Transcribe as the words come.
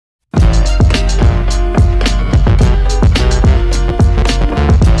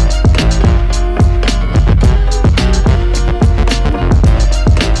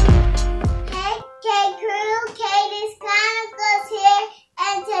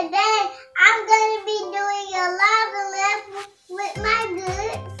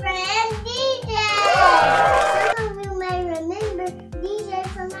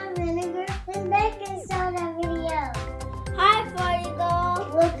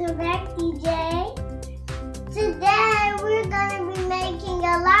welcome back, DJ. Today we're going to be making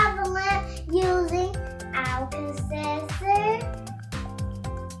a lava lamp using alka-seltzer,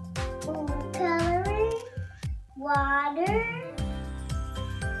 food coloring, water,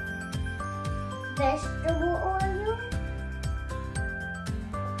 vegetable oil,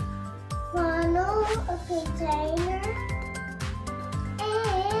 funnel, a container,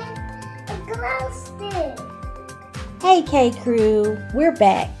 and a glow stick. Hey KayKrewe, we're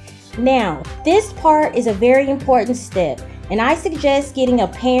back. Now, this part is a very important step, and I suggest getting a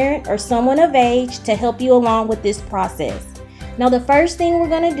parent or someone of age to help you along with this process. Now, the first thing we're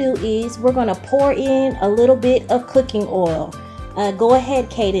going to do is we're going to pour in a little bit of cooking oil. Go ahead,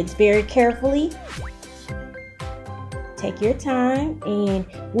 Kaydence, very carefully. Take your time, and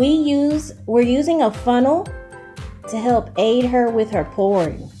we're using a funnel to help aid her with her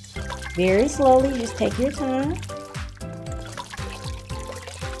pouring. Very slowly, just take your time.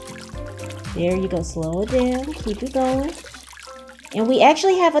 There you go, slow it down, keep it going. And we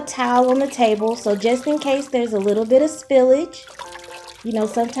actually have a towel on the table, so just in case there's a little bit of spillage, you know,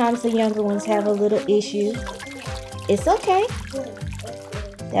 sometimes the younger ones have a little issue. It's okay.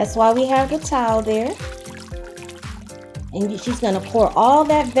 That's why we have the towel there. And she's gonna pour all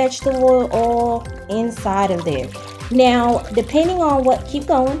that vegetable oil inside of there. Now, depending on keep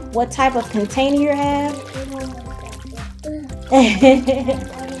going, what type of container you have.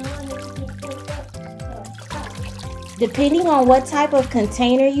 Depending on what type of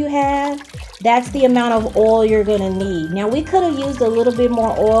container you have, that's the amount of oil you're gonna need. Now, we could have used a little bit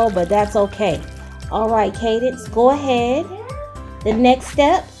more oil, but that's okay. All right, Kaydence, go ahead. The next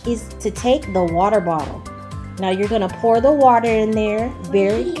step is to take the water bottle. Now, you're gonna pour the water in there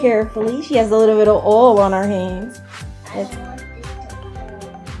very carefully. She has a little bit of oil on her hands.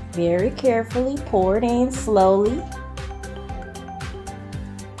 Very carefully, pour it in slowly.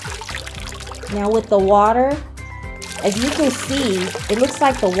 Now, with the water, as you can see, it looks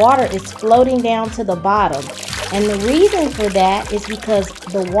like the water is floating down to the bottom. And the reason for that is because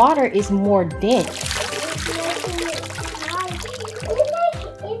the water is more dense.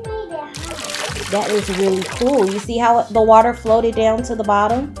 That is really cool. You see how the water floated down to the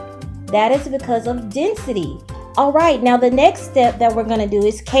bottom? That is because of density. All right, now the next step that we're gonna do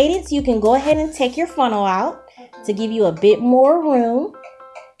is, Kaydence, you can go ahead and take your funnel out to give you a bit more room.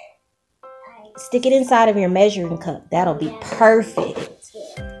 Stick it inside of your measuring cup. That'll be perfect.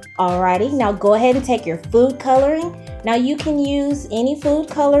 Alrighty, now go ahead and take your food coloring. Now you can use any food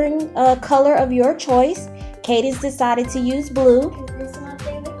coloring color of your choice. Kaydence decided to use blue. This is my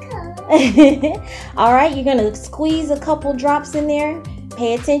favorite color. Alright, you're gonna squeeze a couple drops in there.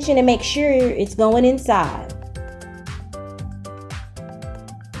 Pay attention and make sure it's going inside.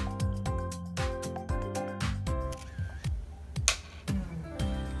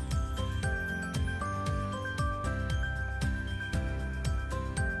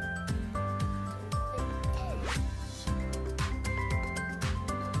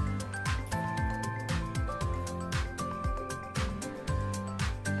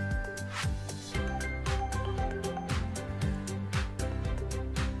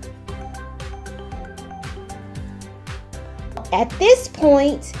 At this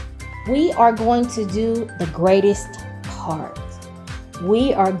point, we are going to do the greatest part.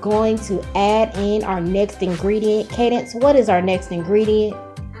 We are going to add in our next ingredient. Kaydence, what is our next ingredient?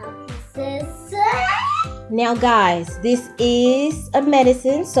 Alka-seltzer. Now guys, this is a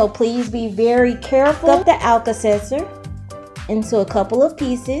medicine, so please be very careful. Cut the alka-seltzer into a couple of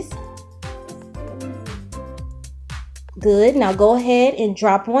pieces. Good, now go ahead and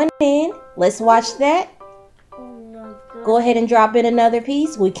drop one in. Let's watch that. Go ahead and drop in another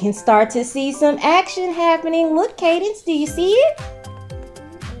piece. We can start to see some action happening. Look, Kaydence, do you see it?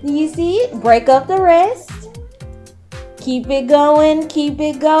 Do you see it? Break up the rest. Keep it going, keep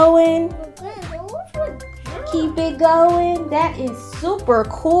it going. Keep it going. That is super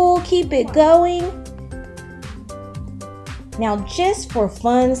cool. Keep it going. Now, just for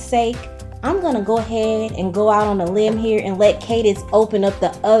fun's sake, I'm gonna go ahead and go out on a limb here and let Kaydence open up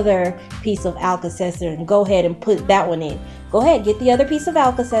the other piece of alka-seltzer and go ahead and put that one in. Go ahead, get the other piece of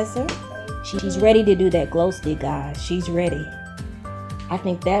alka-seltzer. She's ready to do that glow stick, guys. She's ready. I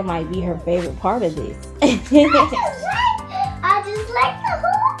think that might be her favorite part of this. I just like the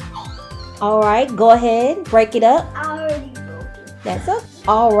whole. All right, go ahead, break it up. I already broke it. That's up.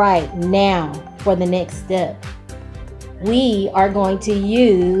 All right, now for the next step. We are going to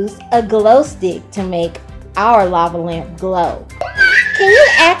use a glow stick to make our lava lamp glow. Can you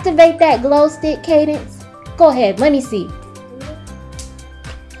activate that glow stick, Kaydence? Go ahead, let me see.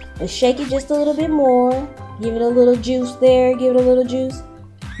 Let's shake it just a little bit more. Give it a little juice there, give it a little juice.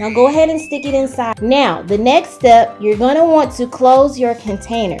 Now go ahead and stick it inside. Now, the next step, you're going to want to close your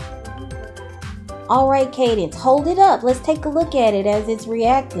container. All right, Kaydence, hold it up. Let's take a look at it as it's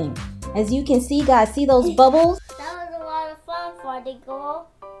reacting. As you can see, guys, see those bubbles? That was a lot of fun, Smarty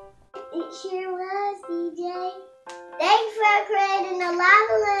Girl. It sure was, DJ. Thanks for creating the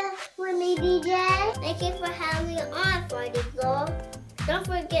lava lamp with me, DJ. Thank you for having me on, Smarty Girl. Don't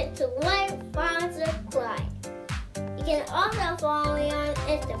forget to like, follow, and subscribe. You can also follow me on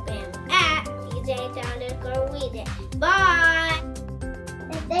Instagram at DJ_Bye.